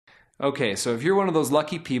Okay, so if you're one of those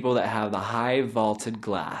lucky people that have the high vaulted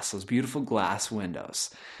glass, those beautiful glass windows,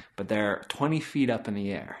 but they're 20 feet up in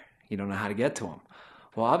the air, you don't know how to get to them.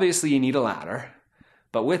 Well, obviously you need a ladder,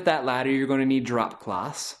 but with that ladder you're going to need drop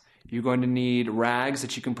cloths. You're going to need rags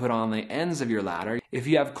that you can put on the ends of your ladder. If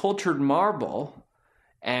you have cultured marble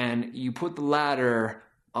and you put the ladder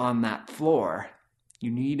on that floor, you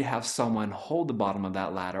need to have someone hold the bottom of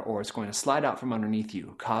that ladder or it's going to slide out from underneath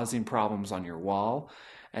you, causing problems on your wall,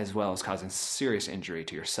 as well as causing serious injury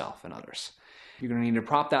to yourself and others. You're going to need to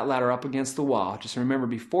prop that ladder up against the wall. Just remember,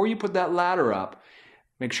 before you put that ladder up,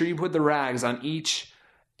 make sure you put the rags on each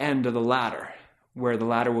end of the ladder, where the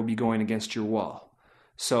ladder will be going against your wall.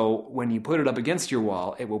 So when you put it up against your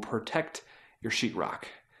wall, it will protect your sheetrock.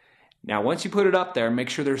 Now, once you put it up there, make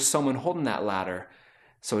sure there's someone holding that ladder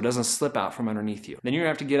so it doesn't slip out from underneath you. Then you're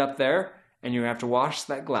going to have to get up there and you're going to have to wash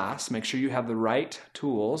that glass. Make sure you have the right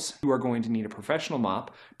tools. You are going to need a professional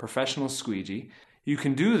mop, professional squeegee. You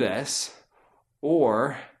can do this,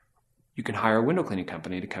 or you can hire a window cleaning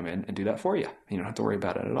company to come in and do that for you. You don't have to worry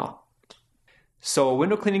about it at all. So a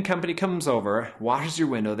window cleaning company comes over, washes your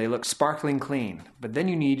window, they look sparkling clean, but then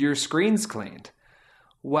you need your screens cleaned.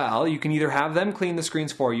 Well, you can either have them clean the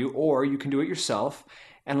screens for you, or you can do it yourself,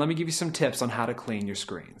 and let me give you some tips on how to clean your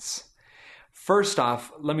screens. First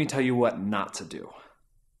off, let me tell you what not to do.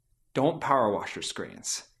 Don't power wash your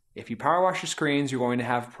screens. If you power wash your screens, you're going to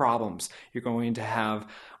have problems. You're going to have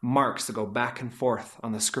marks that go back and forth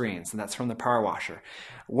on the screens, and that's from the power washer.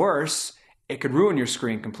 Worse, it could ruin your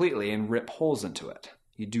screen completely and rip holes into it.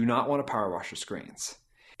 You do not want to power wash your screens.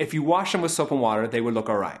 If you wash them with soap and water, they would look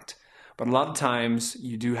all right. But a lot of times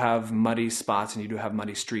you do have muddy spots and you do have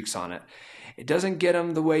muddy streaks on it. It doesn't get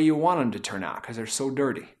them the way you want them to turn out because they're so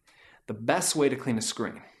dirty. The best way to clean a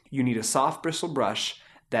screen, you need a soft bristle brush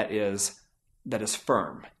that is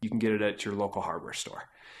firm. You can get it at your local hardware store.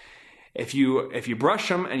 If you brush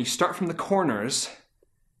them and you start from the corners,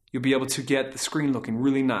 you'll be able to get the screen looking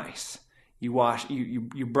really nice. You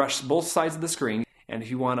brush both sides of the screen, and if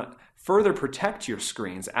you want to further protect your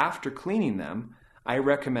screens after cleaning them, I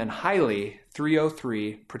recommend highly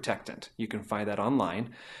 303 Protectant. You can find that online.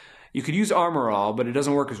 You could use Armor All, but it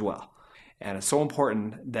doesn't work as well. And it's so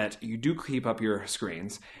important that you do keep up your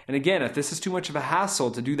screens. And again, if this is too much of a hassle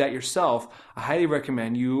to do that yourself, I highly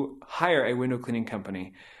recommend you hire a window cleaning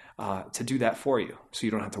company to do that for you, so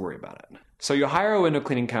you don't have to worry about it. So you hire a window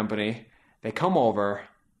cleaning company, they come over,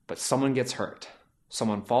 but someone gets hurt.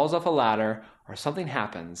 Someone falls off a ladder or something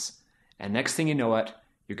happens, and next thing you know it,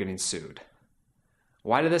 you're getting sued.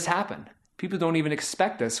 Why did this happen? People don't even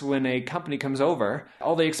expect this when a company comes over.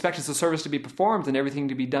 All they expect is the service to be performed and everything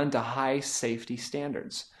to be done to high safety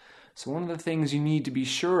standards. So one of the things you need to be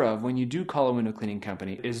sure of when you do call a window cleaning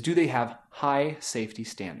company is, do they have high safety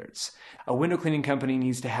standards? A window cleaning company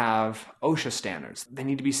needs to have OSHA standards. They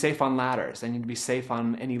need to be safe on ladders. They need to be safe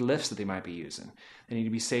on any lifts that they might be using. They need to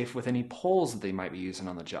be safe with any poles that they might be using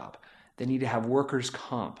on the job. They need to have workers'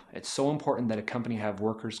 comp. It's so important that a company have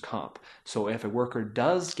workers' comp. So if a worker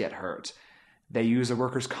does get hurt, they use a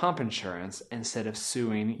workers' comp insurance instead of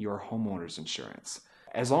suing your homeowner's insurance.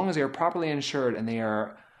 As long as they are properly insured and they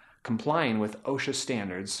are complying with OSHA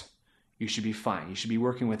standards, you should be fine. You should be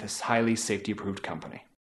working with a highly safety-approved company.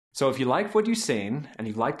 So if you like what you've seen and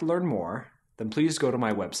you'd like to learn more, then please go to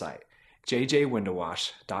my website,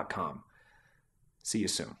 jjwindowwash.com. See you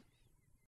soon.